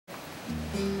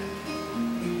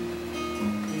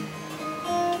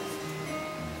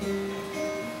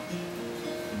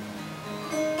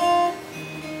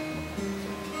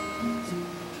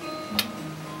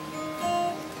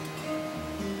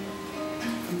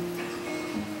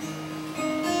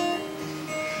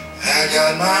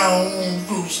got my own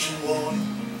roots to water,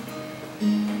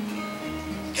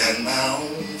 got my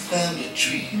own family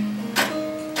tree,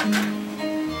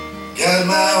 got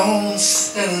my own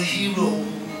set of heroes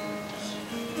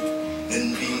that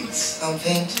mean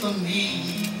something to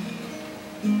me.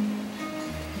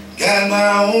 Got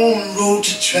my own road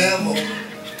to travel,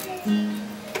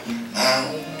 my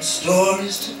own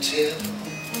stories to tell.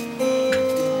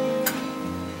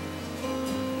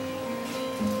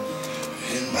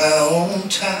 In my own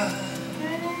time,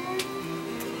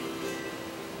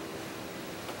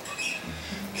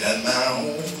 got my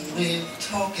own way of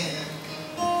talking,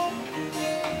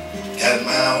 got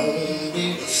my own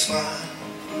way to smile,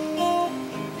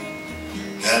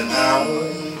 got my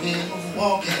own way of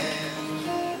walking,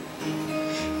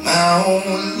 my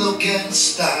own look and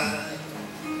style,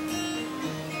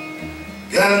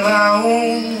 got my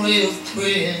own way of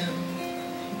praying,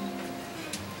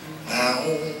 my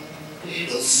own way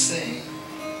to sing.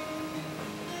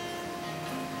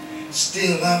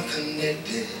 Still I'm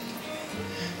connected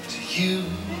to you,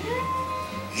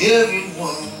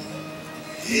 everyone,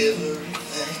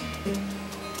 everything.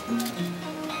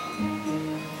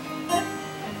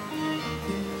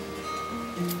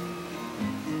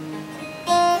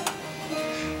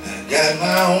 Got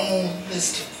my own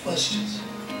list of questions,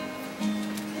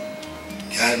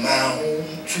 got my own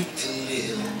truth to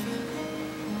live,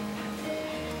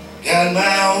 got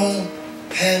my own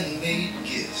handmade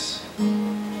gifts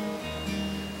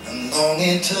I'm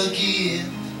longing to give,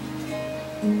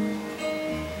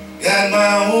 got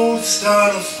my own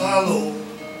star to follow,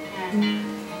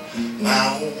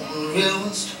 my own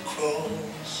rivers to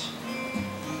cross.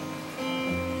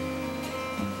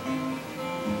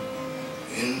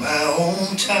 In my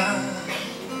own time,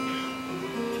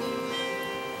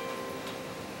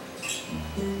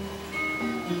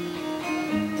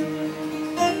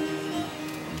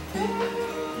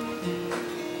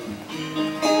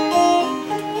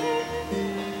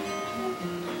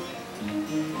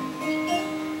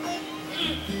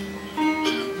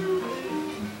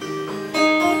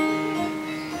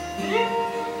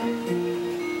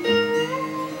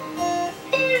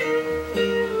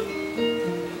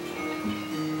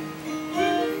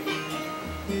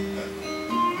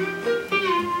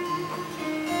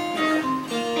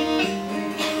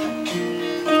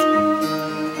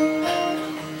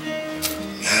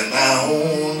 my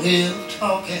own way of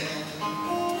talking,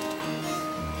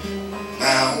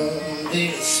 my own way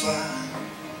to smile,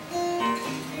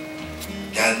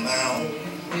 got my own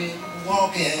way of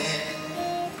walking,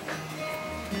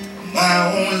 my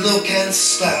own look and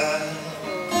style,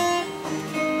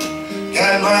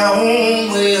 got my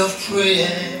own way of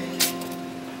praying,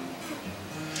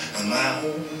 and my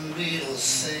own way to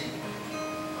sing.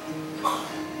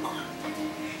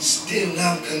 Still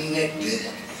I'm connected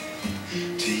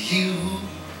to you,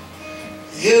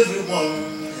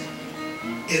 everyone,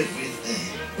 everything.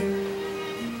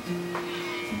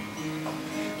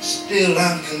 Still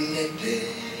I'm connected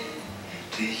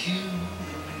to you,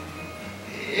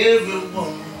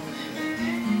 everyone,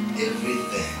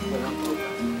 everything.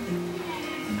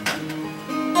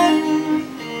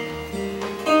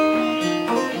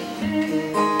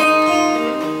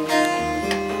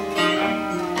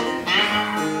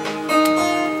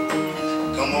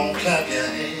 Come on, clap your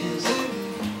hands.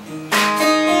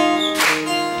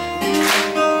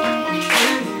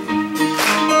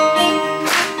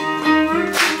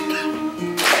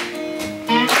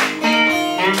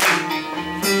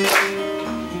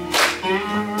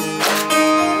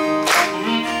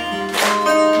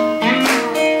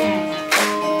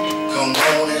 Come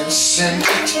on and send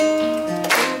it,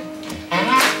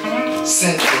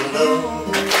 send your love.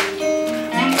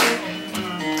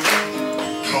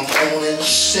 Come on and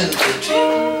send it,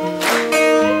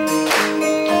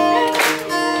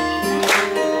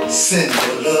 send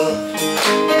your love.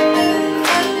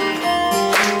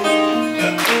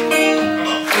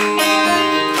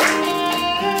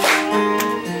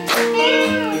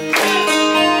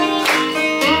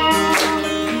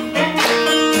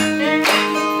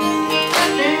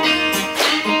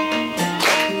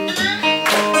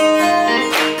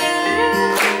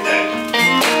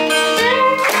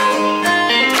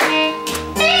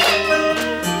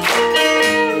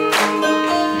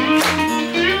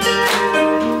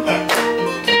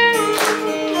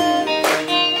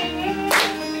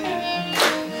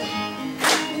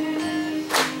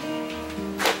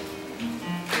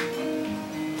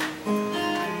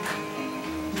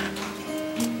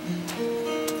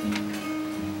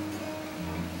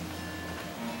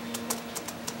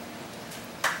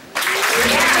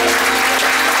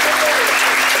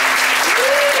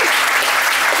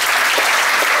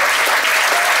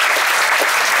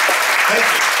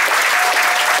 Thank you.